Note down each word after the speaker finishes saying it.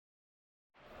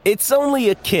It's only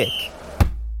a kick,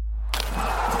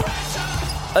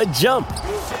 a jump,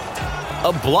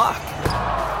 a block.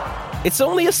 It's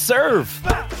only a serve.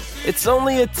 It's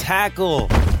only a tackle,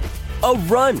 a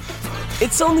run.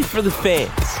 It's only for the fans.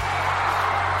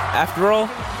 After all,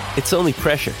 it's only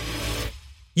pressure.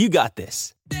 You got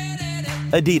this.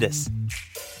 Adidas.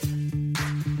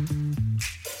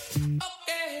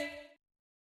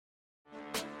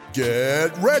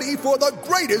 Get ready for the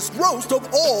greatest roast of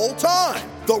all time.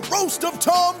 The Roast of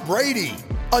Tom Brady.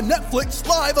 A Netflix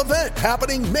live event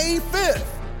happening May 5th.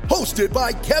 Hosted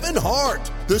by Kevin Hart.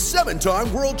 The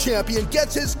 7-time world champion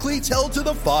gets his cleats held to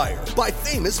the fire by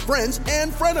famous friends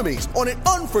and frenemies on an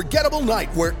unforgettable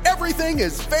night where everything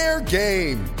is fair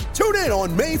game. Tune in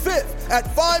on May 5th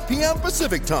at 5 p.m.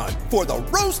 Pacific time for the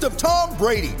Roast of Tom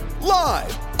Brady.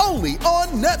 Live only on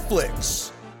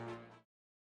Netflix.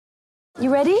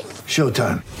 You ready?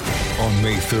 Showtime. On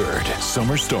May 3rd,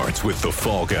 summer starts with The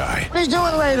Fall Guy. Let's do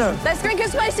it later. Let's drink a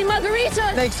spicy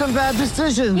margarita. Make some bad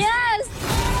decisions. Yes!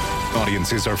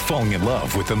 Audiences are falling in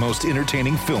love with the most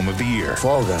entertaining film of the year.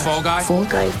 Fall Guy. Fall Guy? Fall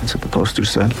Guy. That's what the poster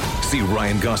said. See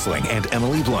Ryan Gosling and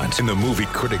Emily Blunt in the movie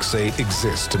critics say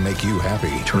exists to make you happy.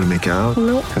 Trying to make it out?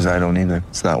 Nope. Because I don't either.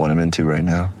 It's not what I'm into right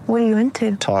now. What are you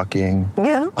into? Talking.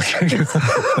 Yeah.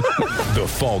 The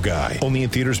Fall Guy. Only in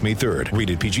theaters May 3rd.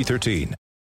 Rated PG-13.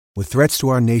 With threats to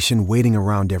our nation waiting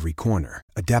around every corner,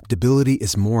 adaptability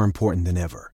is more important than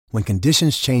ever. When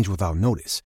conditions change without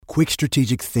notice, quick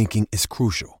strategic thinking is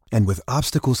crucial. And with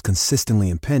obstacles consistently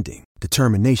impending,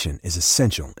 determination is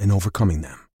essential in overcoming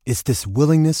them. It's this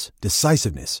willingness,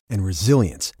 decisiveness, and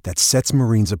resilience that sets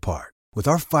Marines apart. With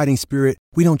our fighting spirit,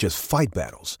 we don't just fight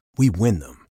battles, we win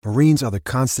them. Marines are the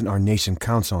constant our nation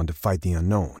counts on to fight the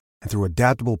unknown. And through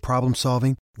adaptable problem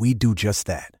solving, we do just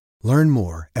that. Learn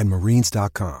more at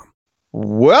marines.com.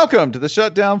 Welcome to the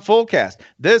Shutdown Fullcast.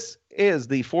 This is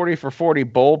the 40 for 40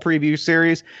 Bowl preview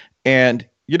series. And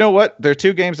you know what? There are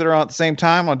two games that are on at the same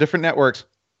time on different networks.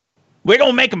 We're going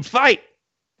to make them fight.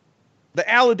 The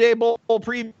Allday Bowl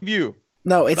preview.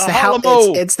 No, it's the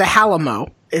Halamo. It's the Halamo.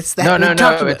 It's the No.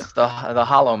 It's the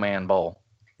Hollow Man Bowl.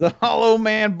 The Hollow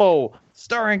Man Bowl,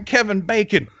 starring Kevin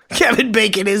Bacon. Kevin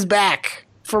Bacon is back.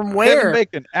 From where? Kevin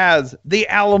Bacon as the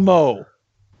Alamo.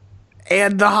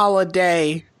 And the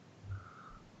holiday.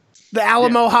 The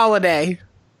Alamo holiday.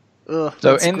 Ugh,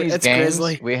 So in these games,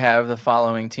 grisly. we have the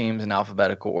following teams in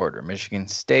alphabetical order: Michigan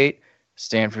State,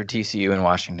 Stanford, TCU, and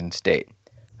Washington State.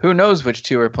 Who knows which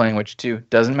two are playing which two?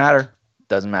 Doesn't matter.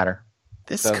 Doesn't matter.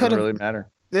 This Doesn't could really matter.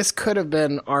 This could have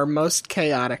been our most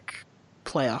chaotic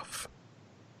playoff.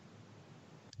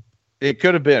 It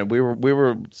could have been. We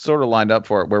were sort of lined up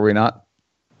for it, were we not?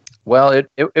 Well, it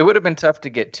would have been tough to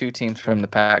get two teams from the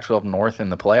Pac-12 North in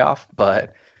the playoff,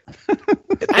 but just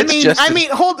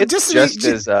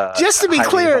to be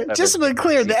clear,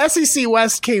 the SEC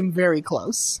West came very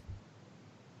close.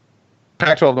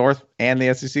 Pac-12 North and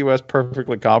the SEC West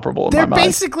perfectly comparable in They're my mind.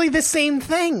 basically the same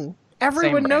thing.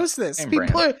 Everyone knows this.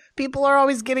 People are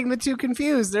always getting the two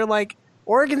confused. They're like,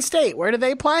 Oregon State, where do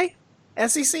they play?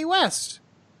 SEC West.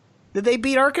 Did they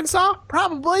beat Arkansas?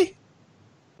 Probably.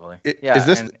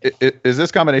 Is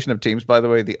this combination of teams, by the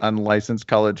way, the unlicensed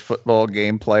college football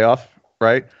game playoff,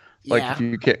 right? Like if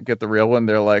you can't get the real one,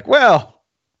 they're like, well.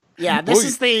 Yeah, this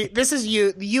is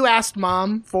you asked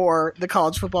mom for the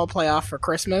college football playoff for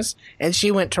Christmas, and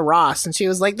she went to Ross and she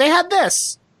was like, they had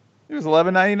this. It was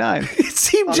 $11.99. It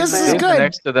seemed just as good.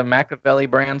 Next to the Machiavelli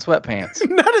brand sweatpants.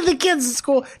 None of the kids at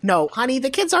school. No, honey, the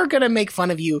kids aren't going to make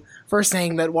fun of you for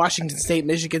saying that Washington State,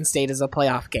 Michigan State is a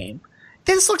playoff game.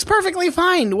 This looks perfectly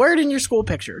fine. Wear it in your school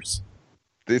pictures.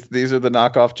 These are the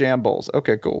knockoff jam bowls.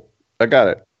 Okay, cool. I got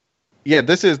it. Yeah,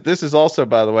 this is also,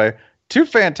 by the way, two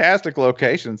fantastic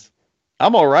locations.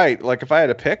 I'm all right. Like if I had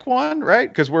to pick one, right?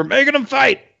 Because we're making them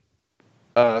fight.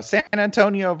 San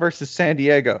Antonio versus San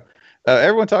Diego.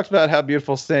 Everyone talks about how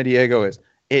beautiful San Diego is.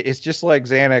 It's just like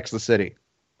Xanax, the city.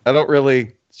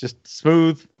 It's just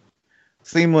smooth,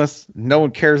 seamless. No one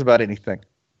cares about anything.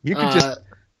 You can just.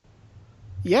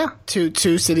 Yeah,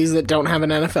 two cities that don't have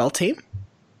an NFL team.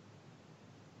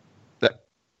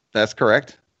 That's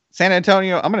correct. San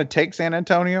Antonio, I'm going to take San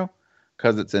Antonio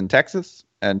because it's in Texas,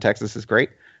 and Texas is great.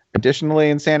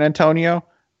 Additionally, in San Antonio,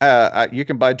 you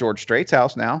can buy George Strait's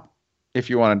house now if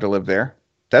you wanted to live there.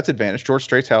 That's advantage. George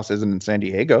Strait's house isn't in San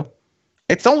Diego.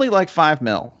 It's only like $5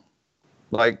 million.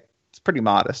 Like, it's pretty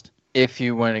modest. If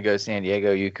you want to go to San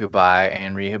Diego, you could buy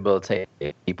and rehabilitate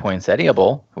the Poinsettia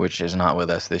Bowl, which is not with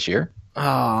us this year.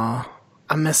 Oh,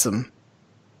 I miss him.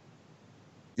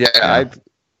 Yeah,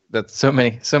 that's so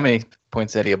many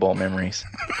Poinsettia Bowl memories.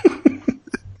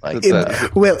 Like,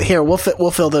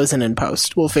 we'll fill those in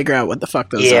post. We'll figure out what the fuck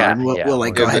those are. And we'll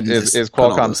like go ahead and is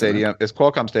Qualcomm Stadium. Is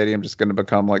Qualcomm Stadium just going to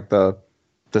become like the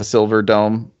Silver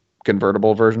Dome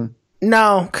convertible version?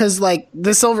 No, because like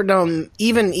the Silver Dome,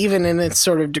 even in its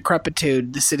sort of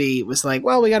decrepitude, the city was like,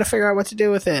 well, we got to figure out what to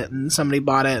do with it, and somebody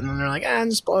bought it, and then they're like,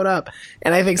 just blow it up.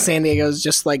 And I think San Diego's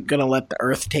just like gonna let the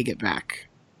Earth take it back.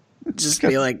 Just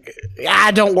be like,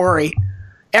 don't worry,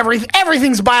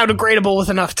 everything's biodegradable with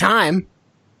enough time.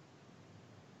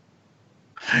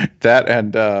 That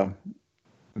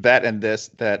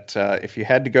if you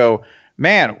had to go,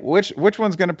 man, which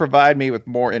one's going to provide me with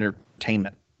more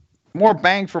entertainment, more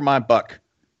bang for my buck,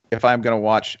 if I'm going to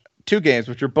watch two games,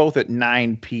 which are both at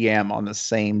 9 p.m. on the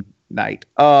same night?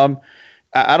 I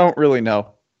don't really know,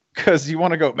 because you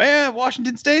want to go, man,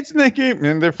 Washington State's in that game,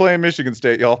 and they're playing Michigan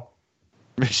State, y'all.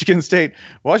 Michigan State,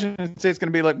 Washington State's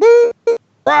going to be like, woo,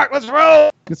 rock, let's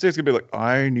roll. Michigan State's going to be like,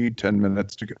 I need 10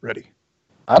 minutes to get ready.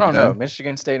 I don't know.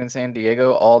 Michigan State and San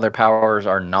Diego, all their powers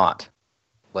are not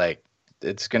like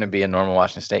it's going to be a normal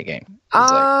Washington State game.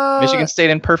 Like Michigan State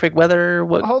in perfect weather.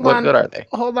 What good are they?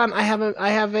 Hold on, I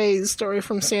have a story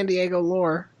from San Diego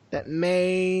lore that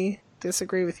may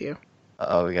disagree with you.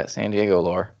 Oh, we got San Diego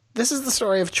lore. This is the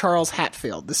story of Charles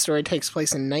Hatfield. This story takes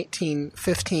place in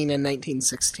 1915 and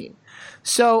 1916.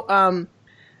 So,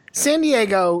 San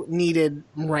Diego needed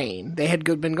rain. They had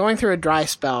been going through a dry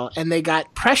spell, and they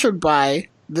got pressured by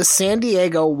the San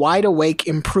Diego Wide Awake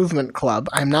Improvement Club,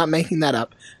 I'm not making that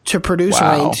up, to produce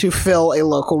rain to fill a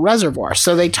local reservoir.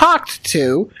 So they talked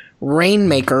to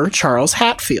rainmaker Charles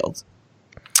Hatfield,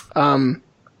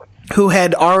 who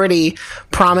had already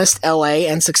promised LA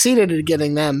and succeeded in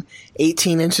getting them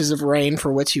 18 inches of rain,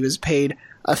 for which he was paid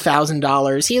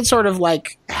 $1,000. He had sort of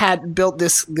like had built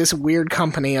this weird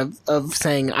company of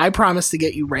saying, I promise to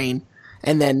get you rain.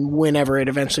 And then whenever it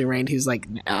eventually rained, he was like,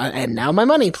 and now my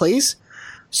money, please.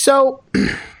 So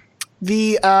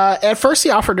at first he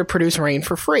offered to produce rain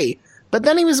for free, but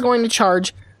then he was going to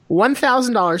charge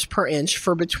 $1,000 per inch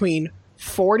for between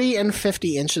 40 and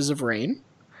 50 inches of rain,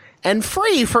 and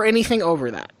free for anything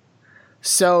over that.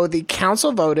 So the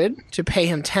council voted to pay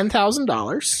him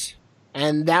 $10,000,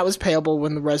 and that was payable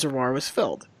when the reservoir was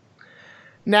filled.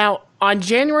 Now, on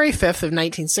January 5th of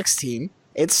 1916,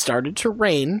 it started to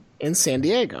rain in San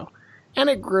Diego, and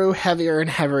it grew heavier and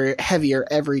heavier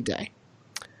every day,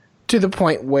 to the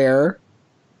point where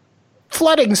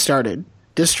flooding started,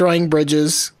 destroying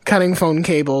bridges, cutting phone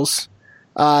cables.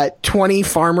 20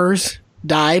 farmers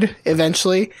died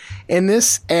eventually in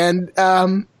this, and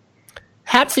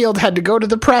Hatfield had to go to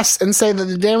the press and say that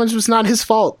the damage was not his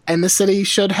fault, and the city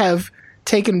should have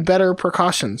taken better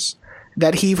precautions,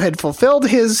 that he had fulfilled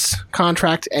his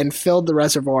contract and filled the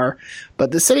reservoir,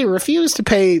 but the city refused to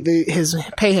pay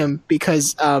him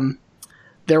because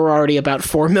there were already about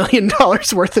 $4 million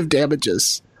worth of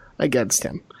damages against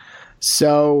him.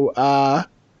 So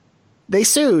they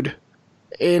sued.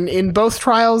 In both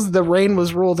trials, the rain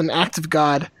was ruled an act of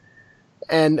God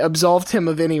and absolved him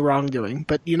of any wrongdoing.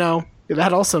 But,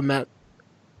 that also meant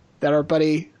that our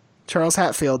buddy Charles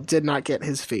Hatfield did not get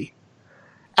his fee.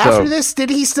 After this, did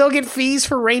he still get fees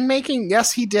for rainmaking?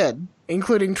 Yes, he did,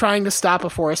 including trying to stop a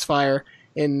forest fire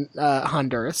in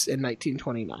Honduras in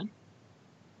 1929.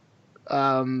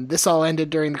 This all ended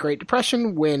during the Great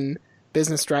Depression when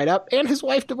business dried up and his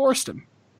wife divorced him.